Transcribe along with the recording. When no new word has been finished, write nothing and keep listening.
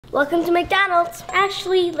Welcome to McDonald's.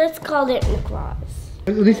 Actually, let's call it McClures.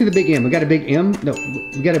 Let me see the big M. We got a big M? No,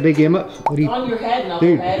 we got a big M up? What do you... On your head, no,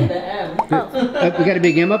 Dude. head, the M. We got a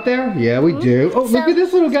big M up there? Yeah, we do. Oh, look at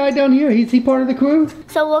this little guy down here. Is he part of the crew?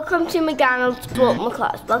 So welcome to McDonald's, well,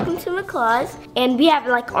 McClures. Welcome to McClures, and we have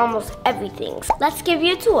like almost everything. So let's give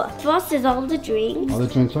you a tour. First is all the drinks. All the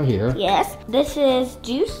drinks are here. Yes, this is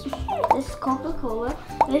juice. This is Coca-Cola.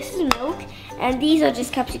 This is milk, and these are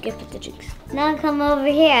just cups you get with the drinks. Now come over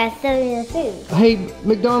here, I'll show you the food. Hey,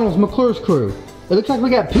 McDonald's McClures crew. It looks like we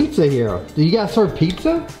got pizza here. Do you guys serve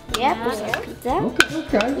pizza? Yep, we serve pizza.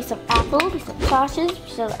 Okay. We serve apple, we serve sausage, we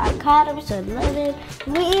serve avocado, we serve lemon.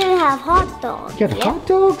 We even have hot dogs. You got hot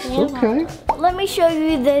dogs? Okay. Let me show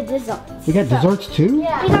you the desserts. We got desserts too?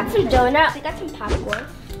 Yeah. We got some donuts, we got some popcorn,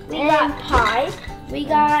 we got pie, we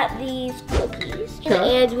got these cookies,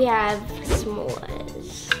 and we have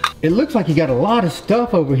s'mores. It looks like you got a lot of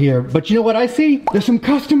stuff over here, but you know what I see? There's some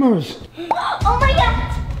customers. Oh my God!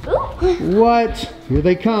 Ooh. What? Here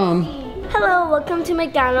they come. Hello, welcome to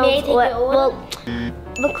McDonald's. May I take your order? Well,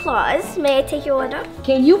 McClures, may I take your order?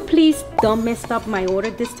 Can you please don't mess up my order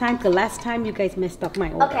this time? Because last time you guys messed up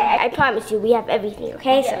my order. Okay, I promise you, we have everything,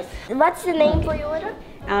 okay? Yes. So, what's the name for your order?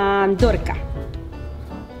 Dorca.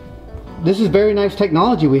 This is very nice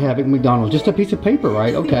technology we have at McDonald's. Just a piece of paper,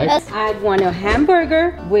 right? Okay. I want a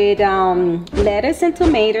hamburger with lettuce and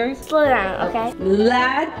tomatoes. Slow down, okay?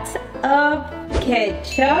 Lots of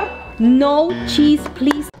ketchup. No cheese,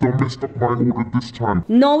 please. Don't mess up my order this time.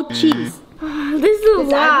 No cheese. This is a I will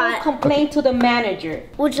lot. complain to the manager.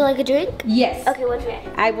 Would you like a drink? Yes. Okay, what's your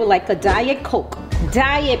name? I would like a Diet Coke.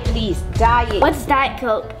 Diet, please. Diet. What's Diet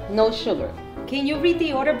Coke? No sugar. Can you read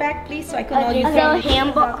the order back, please, so I can know you So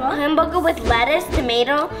hamburger with lettuce,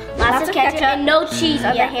 tomato, lots of ketchup, and no cheese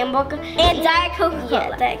on the hamburger, and Diet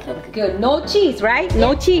Coca-Cola. Yeah, Diet Coca-Cola. Good. No cheese, right?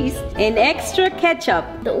 No cheese. And extra ketchup.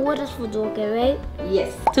 The order's for Dorca, right?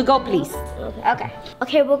 Yes. To go, please. Okay.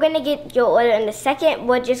 Okay, we're gonna get your order in a second.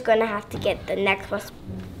 We're just gonna have to get the next one.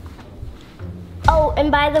 Oh, and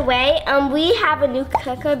by the way, we have a new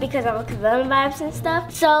cooker because of our coronavirus and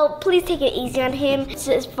stuff. So please take it easy on him. It's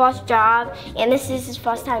his first job, and this is his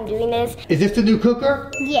first time doing this. Is this the new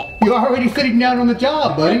cooker? Yeah. You're already sitting down on the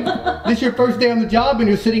job, buddy. This your first day on the job and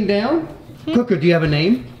you're sitting down? Cooker, do you have a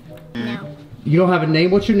name? No. You don't have a name?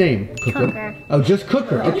 What's your name? Cooker. Oh, just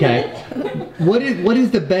Cooker, okay. What is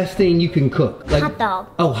the best thing you can cook? Like, Hot dog.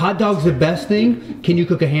 Oh, hot dog's the best thing? Can you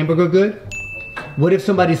cook a hamburger good? What if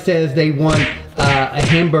somebody says they want a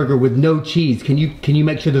hamburger with no cheese? Can you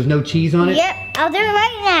make sure there's no cheese on it? Yep, I'll do it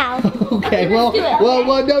right now. Okay, well,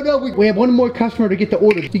 no, we have one more customer to get the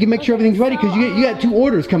order. You can make sure everything's ready because you got 2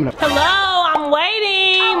 orders coming up. Hello, I'm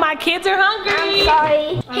waiting. My kids are hungry.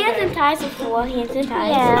 Sorry. Hands and ties before, hands and ties.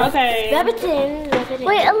 Yeah. Okay. Rub it in, rub it in.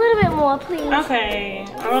 Wait, a little bit more, please. Okay.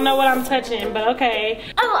 I don't know what I'm touching, but okay.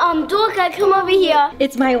 Oh, Dorca, come over here.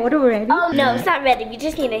 It's my order ready. Oh, no, it's not ready. We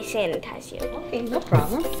just need to sanitize you. Okay, no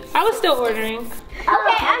problem. I was still ordering. Okay,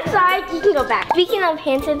 I'm sorry. You can go back. Speaking of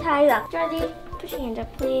hand sanitizer, Jordy, put your hand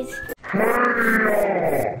up, please.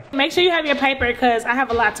 Make sure you have your paper because I have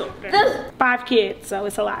a lot to order. 5 kids, so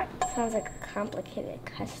it's a lot. Sounds like a complicated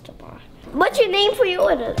customer. What's your name for your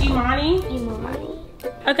order? Imani. Imani.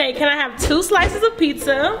 Okay, can I have 2 slices of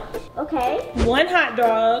pizza? Okay. 1 hot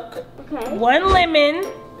dog. Okay. 1 lemon.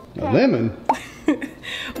 A lemon?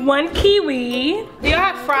 1 kiwi. Do y'all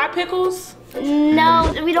have fried pickles?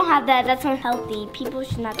 No, we don't have that. That's unhealthy. People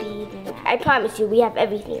should not be eating that. I promise you, we have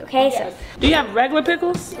everything, okay? Yes. Do you have regular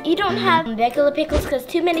pickles? You don't have regular pickles because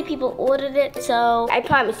too many people ordered it. So I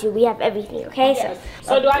promise you, we have everything, okay? Yes.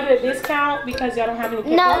 So do I get a discount because y'all don't have any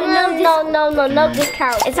pickles? No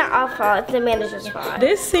discount. It's not our fault. It's the manager's fault.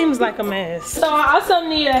 This seems like a mess. So I also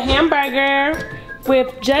need a hamburger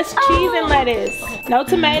with just cheese and lettuce. No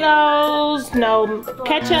tomatoes, no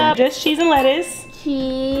ketchup, just cheese and lettuce.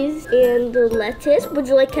 Cheese and lettuce. Would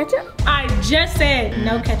you like ketchup? I just said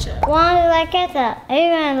no ketchup. Why do you like ketchup?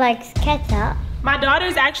 Everyone likes ketchup. My daughter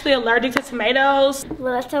is actually allergic to tomatoes.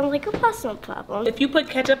 Well, that sounds like a personal problem. If you put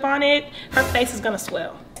ketchup on it, her face is gonna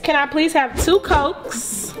swell. Can I please have 2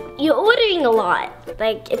 Cokes? You're ordering a lot.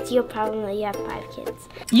 Like, it's your problem that you have 5 kids.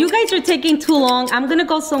 You guys are taking too long. I'm gonna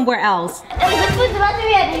go somewhere else. Hey, the food's about to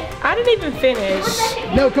be ready. I didn't even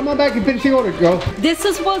finish. No, come on back and finish the order, girl. This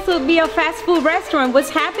is supposed to be a fast food restaurant. What's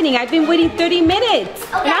happening? I've been waiting 30 minutes.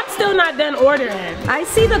 Okay. And I'm still not done ordering. I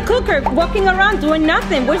see the cooker walking around doing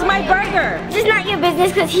nothing. Where's my burger? This is not your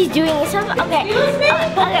business because he's doing something. Okay.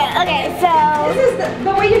 Okay, so. This is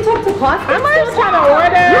the way you talk to customers? I'm still trying to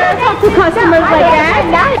order. You don't talk to customers like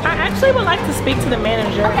that. I actually would like to speak to the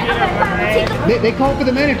manager. Okay, They call for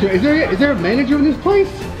the manager. Is there a manager in this place?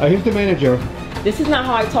 Here's the manager. This is not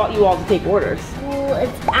how I taught you all to take orders. Well,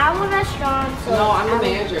 it's our restaurant, so. No, I'm the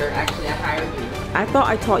manager. Actually, I hired you. I thought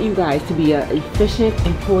I taught you guys to be efficient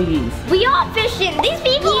employees. We are efficient. These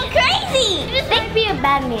people are crazy. You just make me a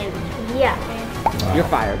bad man. Yeah. You're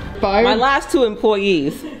fired. Fired? My last 2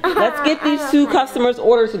 employees. Let's get these 2 customers'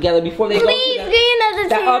 orders together before they Please, go to give another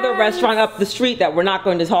that other chance. restaurant up the street that we're not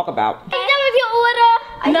going to talk about. Are you done with your order?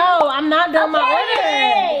 No, I'm not done my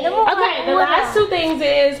Okay. order. Okay, the last 2 things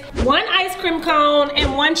is 1 ice cream cone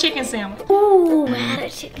and 1 chicken sandwich. Ooh, man,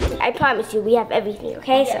 chicken. I promise you, we have everything,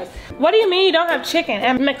 okay? So. What do you mean you don't have chicken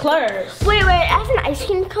and McClures? Wait, as an ice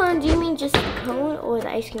cream cone, do you mean just a cone or the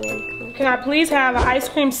ice cream cone? Can I please have an ice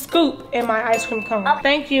cream scoop in my ice cream cone?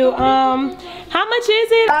 Thank you. How much is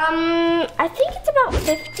it? I think it's about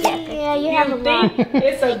 50. Yeah, you have a lot. Think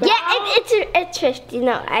it's a Yeah, it's 50.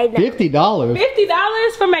 No, I know. $50.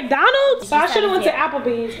 $50 for McDonald's? So I should have went to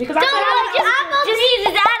Applebee's because I Don't could worry, have, Applebee's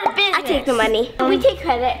is out of business. I take the money. We take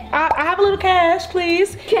credit. I have a little cash,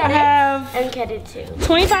 please. I have And credit too.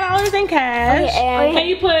 $25 in cash. Okay, and- Can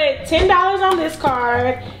you put $10 on this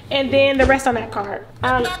card and then the rest on that card?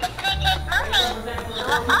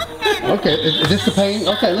 Okay, is this the paying?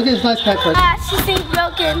 Okay, look at this nice pack. She's saying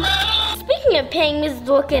broken. Speaking of paying, Miss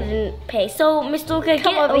Dorka didn't pay. So, Miss Dorka, get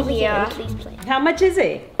over here and please play. How much is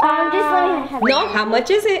it? Just let me have No, how much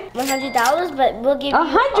is it? $100, but we'll give you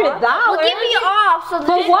 $100? We'll give you off. So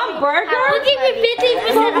For 1 burger? We'll give you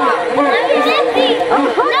 50%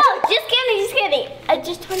 off. No, just kidding.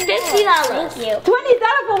 Just $50. Thank you. $20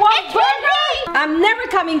 for 1 burger? I'm never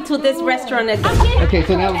coming to this restaurant again. Okay,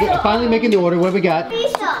 so now we're finally making the order. What do we got?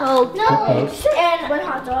 Coke. No. And 1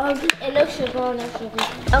 hot dog. And no sugar, no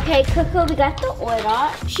sugar. Okay, Coco, we got the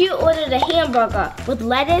order. She ordered a hamburger with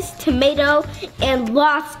lettuce, tomato, and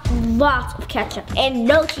lots of ketchup. And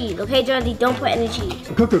no cheese. Okay, Jordy, don't put any cheese.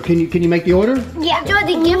 Coco, can you make the order? Yeah,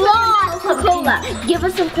 Jordy, give us some Coca-Cola. Give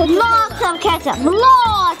us some Coca-Cola. Lots of ketchup.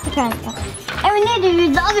 Lots of ketchup. And we need to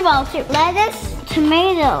use the other bowl too. Lettuce,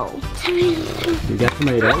 tomato. We got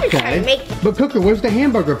tomato, I'm just trying to okay. make- But Coco, where's the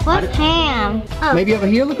hamburger? What's ham? Oh, Maybe over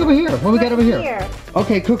here? Look over here. What we got over here?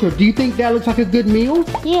 Okay, Coco, do you think that looks like a good meal?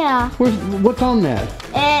 yeah. What's on that?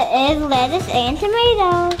 It is lettuce and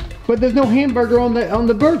tomato. But there's no hamburger on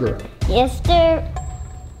the burger. Yes, there.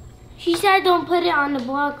 She said don't put it on the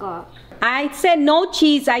burger. I said no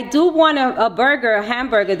cheese. I do want a burger, a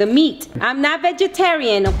hamburger, the meat. I'm not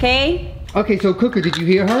vegetarian, okay? Okay, so Coco, did you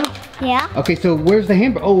hear her? Yeah. Okay, so where's the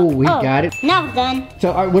hamburger? Oh, we got it. Now it's done.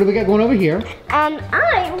 So all right, what do we got going over here? I'm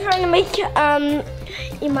trying to make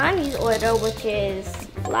Imani's order, which is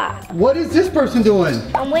black. What is this person doing?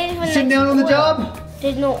 I'm waiting for the Sitting next down on the order. job?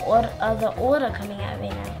 There's no other order coming out right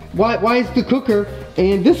now Why is the cooker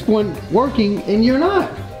and this one working and you're not?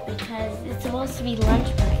 because it's supposed to be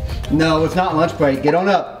lunch break. No, it's not lunch break. Get on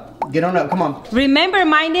up. Get on up. Come on. Remember,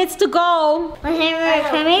 mine needs to go. My hamburger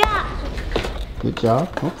coming up. Good job.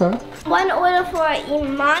 Okay. One order for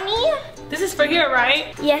Imani. This is for here,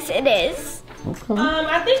 right? Yes, it is. Okay.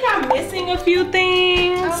 I think I'm missing a few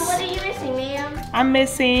things. What are you missing, ma'am? I'm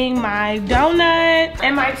missing my donut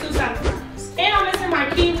and my 2 side fries. And I'm missing my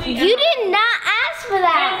kiwi. You did not ask for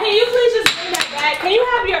that. Can you please just bring that back? Can you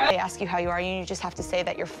have your... They ask you how you are, you just have to say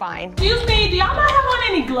that you're fine. Excuse me, do y'all not have on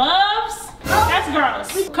any gloves? That's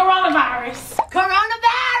gross. Coronavirus.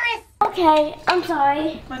 Okay, I'm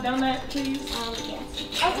sorry. My donut, please.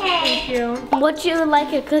 Yes. Thank you. Would you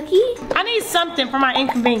like a cookie? I need something for my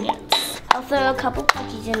inconvenience. I'll throw a couple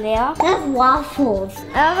cookies in there. That's waffles.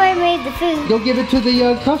 I already made the food. Go give it to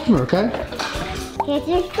the customer, okay? Here's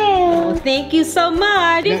your Oh, food. thank you so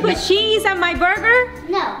much. Did you put cheese on my burger?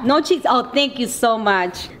 No. No cheese. Oh, thank you so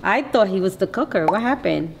much. I thought he was the cooker. What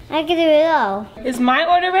happened? I can do it all. Is my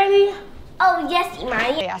order ready? Oh, yes,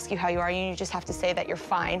 Imani. They ask you how you are, you just have to say that you're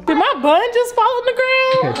fine. Did my bun just fall on the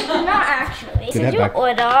ground? Not actually. It's that your back.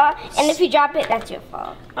 order, and if you drop it, that's your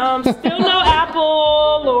fault. Still no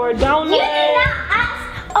apple or donut. You did not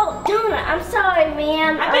ask. Oh, donut. I'm sorry,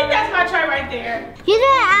 ma'am. I think that's my tray right there. You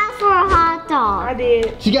didn't ask for a hot I dog.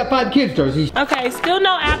 did. She got 5 kids, Jersey. Okay, still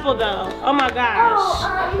no apple though. Oh my gosh.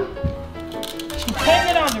 Oh, She's putting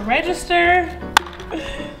it on the register.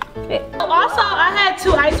 Also, I had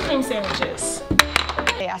 2 ice cream sandwiches.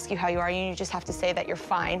 They ask you how you are, you just have to say that you're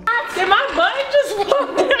fine. Did my bun just fall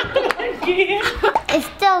down again? It's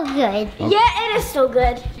still good. yeah, it is so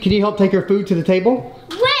good. Can you help take her food to the table?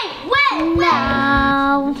 Wait.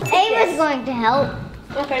 No. Ava's going to help.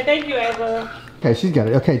 Okay, thank you, Ava. Okay, she's got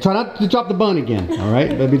it. Okay, try not to drop the bun again, all right?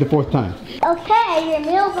 That'll be the 4th time. Okay, your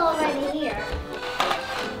meal's already here.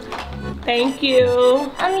 Thank you.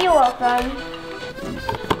 You're welcome.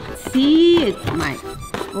 See, it's my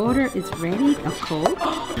order is ready. A Coke?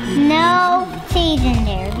 No cheese in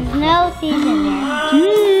there. There's no cheese in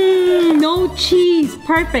there. No cheese.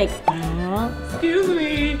 Perfect. Excuse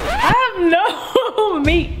me. I have no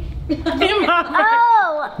meat in my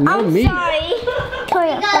Oh, No I'm meat. sorry.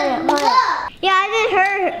 Hurry up. Yeah, I did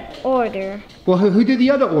her order. Well, who did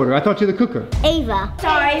the other order? I thought you were the cooker. Ava.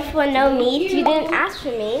 Sorry for no meat. You didn't ask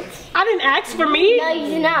for meat. I didn't ask for meat. No, you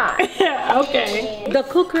did not. Okay. The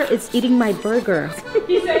cooker is eating my burger.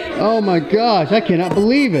 Oh my gosh, I cannot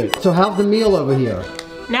believe it. So how's the meal over here?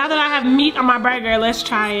 Now that I have meat on my burger, let's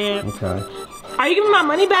try it. Okay. Are you giving my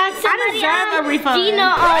money back? I deserve a refund. Do you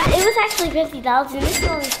know, it was actually $50 and this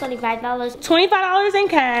one was $25. $25 in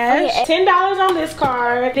cash, Okay. $10 on this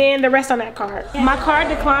card, then the rest on that card. My card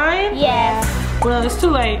declined? Yes. Well, it's too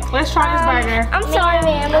late. Let's try this burger. I'm sorry,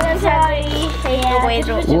 ma'am. I'm sorry.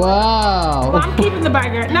 Wow. Well, I'm keeping the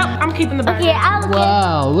burger. Nope, I'm keeping the burger. Okay, I'll look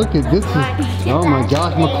Wow, look at this. Oh my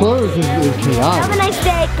gosh, McClures is Have a chaotic. nice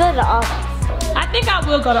day. Go to office. I think I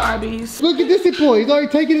will go to Arby's. Look at this boy, he's already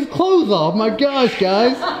taking his clothes off. My gosh,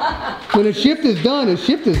 guys. When a shift is done, a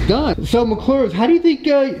shift is done. So McClures, how do you think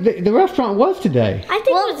the restaurant was today? I think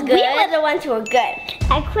it was good. We were the ones who were good.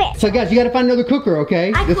 I quit. So guys, you gotta find another cooker,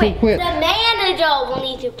 okay? I This one quit. quit. The manager will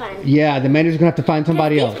need to find. Yeah, the manager's gonna have to find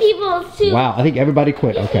somebody These else. people too. Wow, I think everybody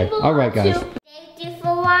quit. Okay, all right, guys. Thank you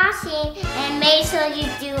for watching and make sure you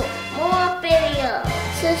do more videos.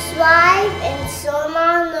 Subscribe and turn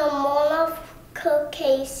on the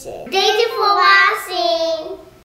notification. Thank you for watching.